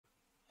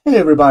Hey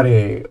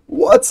everybody,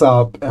 what's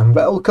up and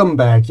welcome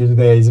back to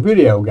today's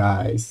video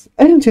guys.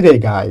 And today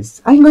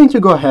guys, I'm going to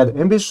go ahead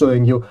and be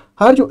showing you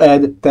how to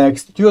add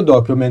text to your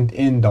document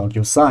in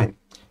DocuSign.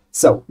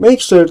 So make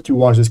sure to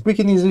watch this quick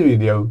and easy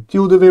video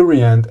till the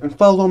very end and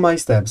follow my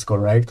steps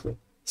correctly,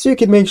 so you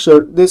can make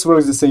sure this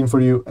works the same for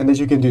you and that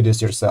you can do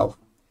this yourself.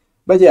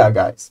 But yeah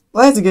guys,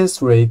 let's get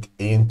straight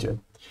into it.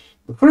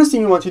 The first thing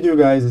you want to do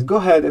guys is go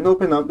ahead and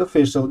open up the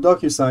official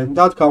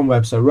DocuSign.com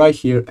website right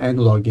here and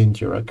log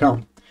into your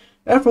account.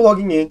 After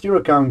logging into your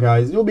account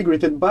guys, you'll be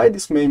greeted by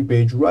this main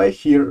page right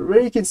here where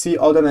you can see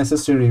all the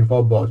necessary info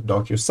about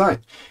DocuSign.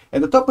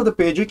 At the top of the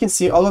page you can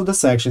see all of the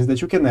sections that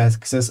you can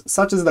access,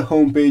 such as the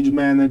home page,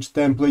 manage,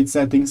 template,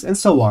 settings, and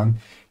so on.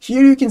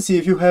 Here you can see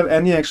if you have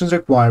any actions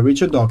required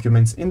with your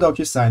documents in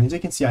DocuSign. As you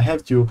can see, I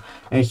have two,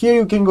 and here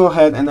you can go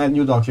ahead and add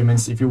new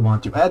documents if you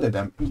want to add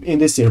them in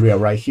this area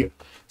right here.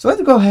 So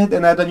let's go ahead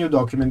and add a new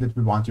document that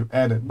we want to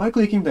add by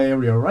clicking the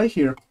area right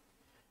here.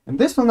 And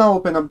this will now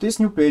open up this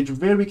new page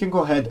where we can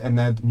go ahead and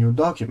add new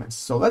documents.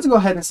 So let's go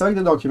ahead and select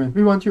the document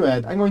we want to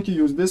add. I'm going to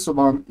use this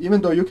one,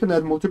 even though you can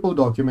add multiple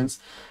documents.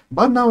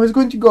 But now it's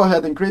going to go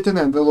ahead and create an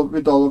envelope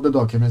with all of the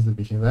documents that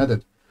we have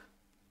added.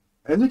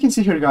 As you can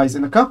see here guys,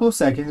 in a couple of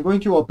seconds, it's going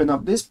to open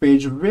up this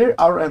page where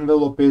our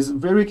envelope is,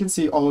 where we can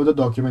see all of the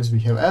documents we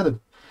have added.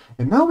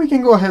 And now we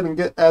can go ahead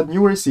and add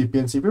new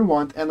recipients if we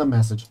want, and a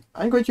message.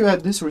 I'm going to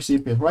add this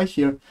recipient right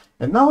here.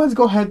 And now let's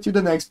go ahead to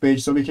the next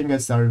page so we can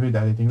get started with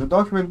editing the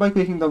document by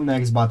clicking the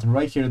next button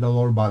right here at the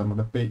lower bottom of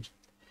the page.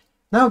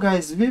 Now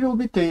guys, we will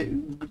be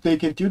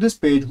taken to this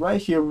page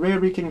right here where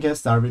we can get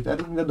started with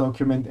editing the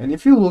document. And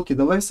if you look at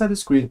the left side of the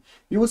screen,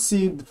 you will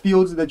see the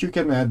fields that you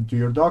can add to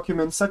your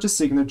document, such as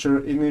signature,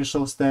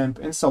 initial, stamp,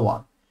 and so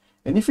on.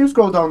 And if you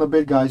scroll down a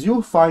bit guys,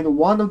 you'll find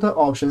one of the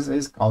options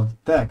is called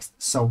text.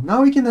 So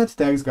now we can add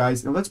text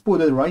guys, and let's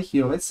put it right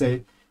here. Let's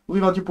say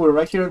we want to put it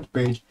right here on the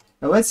page,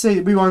 and let's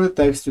say we want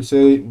the text to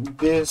say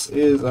this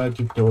is a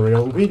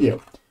tutorial video.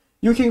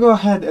 You can go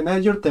ahead and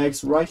add your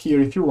text right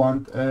here if you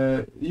want.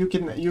 You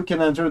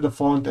can enter the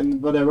font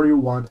and whatever you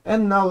want.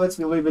 And now let's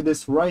leave it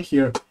this right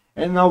here,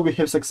 and now we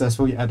have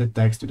successfully added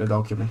text to the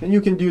document, and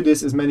you can do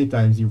this as many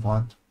times you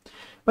want.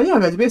 But yeah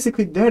guys,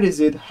 basically that is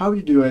it, how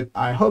you do it.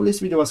 I hope this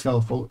video was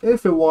helpful.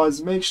 If it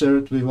was, make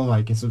sure to leave a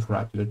like and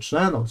subscribe to the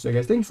channel. So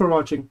guys, thank you for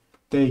watching,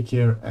 take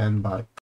care, and bye.